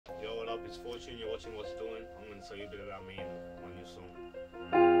up? It's 4ORTTUNE, you're watching What's Doing. I'm going to tell you a bit about me and my new song.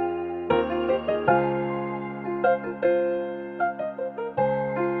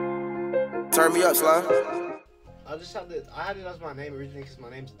 Turn me up, Slime. I had it as my name originally because my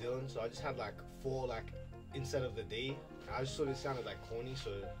name's Dylan, so I just had like 4 instead of the D. And I just thought it sounded like corny,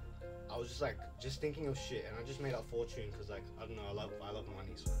 so I was just thinking of shit, and I just made up 4ORTTUNE because I don't know, I love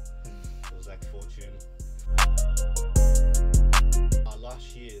money, so it was like 4ORTTUNE.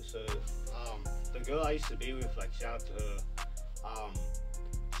 Last year, so the girl I used to be with, shout out to her,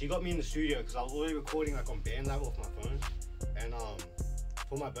 she got me in the studio because I was already recording on band level off my phone, and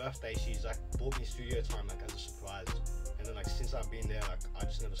for my birthday she's bought me studio time as a surprise, and then since I've been there I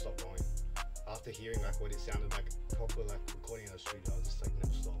just never stopped going. After hearing what it sounded like proper recording in a studio, I just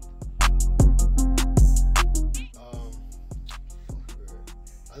never stopped.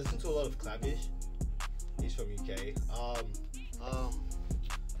 I listen to a lot of Clavish. He's from UK.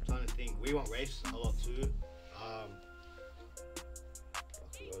 Trying to think. We Want Wraiths a lot too.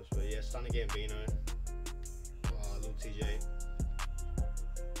 But yeah, Stunner Gambino, Lil TJ.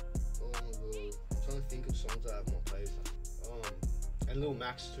 Oh my god, I'm trying to think of songs that I have more plays. And Lil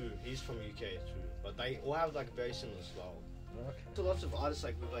Max too. He's from UK too. But they all have very similar style. Okay. So lots of artists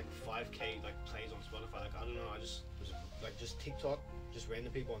with 5K plays on Spotify. I don't know. I just TikTok. Just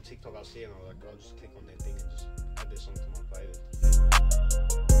random people on TikTok I'll see, and I'll just click on their thing and just add their song to my playlist.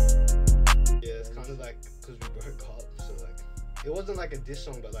 Yeah, it's kind of because we broke up, so it wasn't a diss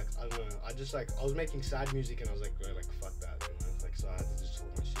song, but I don't know, I was making sad music and I was bro, fuck that, so I had to just talk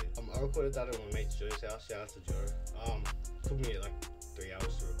my shit. I recorded that at my mate Joe's house, shout out to Joe. Took me 3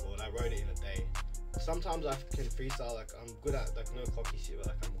 hours to record. I wrote it in a day. Sometimes I can freestyle, I'm good at no cocky shit,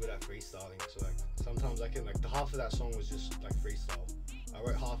 but I'm good at freestyling, so sometimes I can the half of that song was just freestyle. I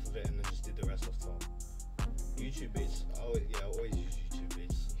wrote half of it and then just did the rest off top. YouTube beats, I always use YouTube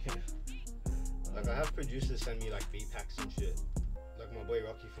beats. I have producers send me beat packs and shit. My boy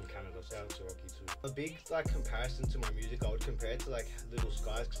Rocky from Canada, shout out to Rocky too. A big comparison to my music, I would compare it to Little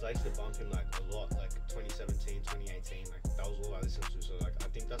Skies, because I used to bump him a lot, 2017, 2018, that was all I listened to, so I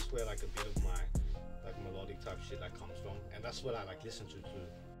think that's where a bit of my melodic type shit comes from, and that's what I listen to too.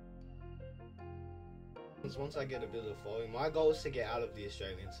 Once I get a bit of a following, my goal is to get out of the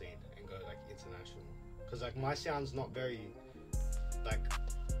Australian scene and go international, because my sound's not very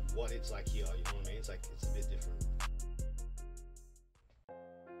what it's here, you know what I mean? It's a bit different.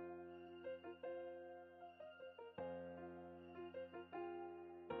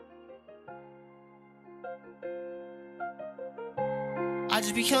 I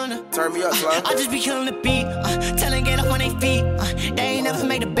just be killing the Turn me up, Slime. I just be killing the beat, telling get up on their feet. They ain't never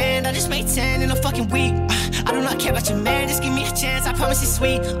made a band, I just made 10 in a fucking week. I do not care about your man, just give me a chance, I promise it's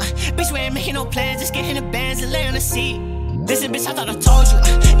sweet. Bitch, we ain't making no plans, just get in the bands and lay on the seat. Listen, bitch, I thought I told you,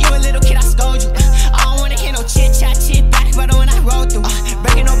 you a little kid, I scold you. I don't wanna hear no chit chat, chit back, but when I roll through,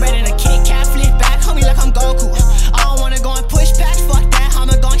 breaking no bread in a Kit Kat, flip back, homie like I'm Goku. I don't wanna go and push back, fuck that,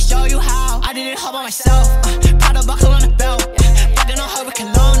 I'ma go and show you how. I did it all by myself, proud of buckle on the belt. Fucking on her with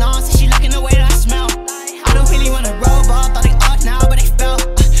cologne on, so she liking the way that I smell. I don't really wanna roll ball, thought they up now, but they fell.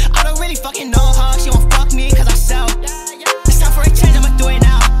 I don't really fucking know her, she won't fuck me cause I sell. It's time for a change, I'ma do it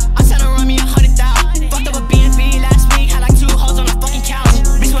now. I'm trying to run me 100,000. Fucked up a B&B last week, had 2 hoes on the fucking couch.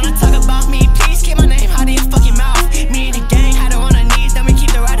 Bitch, when I talk about me, please keep my name out of your fucking mouth. Me and the gang had her on her knees, then we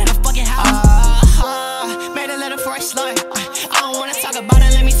keep the ride in the fucking house. Made a letter for a slut. I don't wanna talk about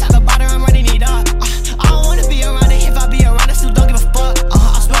it, let me talk about her, I'm running it up. I don't wanna be around it, if I be around it, still don't give a fuck.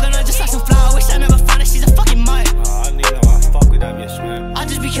 I'm smoking her just like some flower, wish I never found her, she's a fucking mutt. I need to know I fuck with that bitch, man. I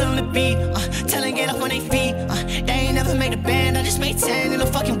just be killing the beat, telling get up on their feet. They ain't never made a band, I just made 10 in a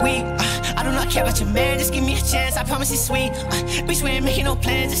fucking week. I do not care about your man, just give me a chance, I promise it's sweet. Bitch, we ain't making no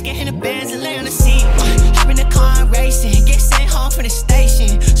plans, just get in the bands and lay on the seat. Hop in the car and racing, get sent home from the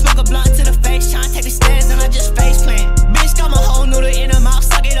station. Smoke a blunt to the face, tryna take the stairs and I just face plant. Bitch got my whole noodle in her mouth,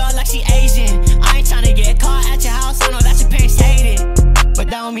 suck it up like she Asian. I ain't tryna get caught at your house, I know that your parents hate it, but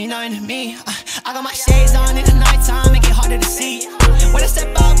that don't mean nothing to me. I got my shades on in the nighttime, make it harder to see. When I step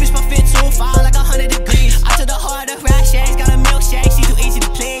out, bitch, my fit too far, like 100 degrees. I took the heart of rat shades, got a milkshake, she too easy to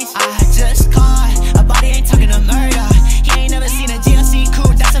please. I just caught a body, ain't talking to murder. He ain't never seen a GLC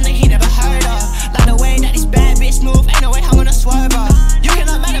coupe, that's something he never heard of. Like the way that this bad bitch move, ain't no way I'm gonna swerve her. You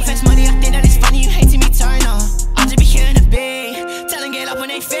cannot manifest money, I think that it's funny, you hate to me turn on. I just be killing the beat, telling get up on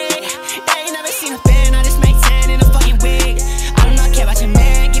they feet. They ain't never seen a band, I just made 10 in a fucking week. I do not care about your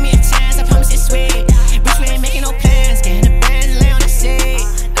man, give me a chance, I promise it's sweet. Bitch, we ain't making no plans, get in the bands and lay on the seat.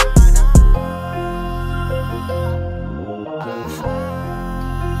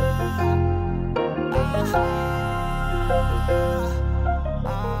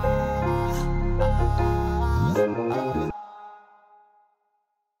 Love.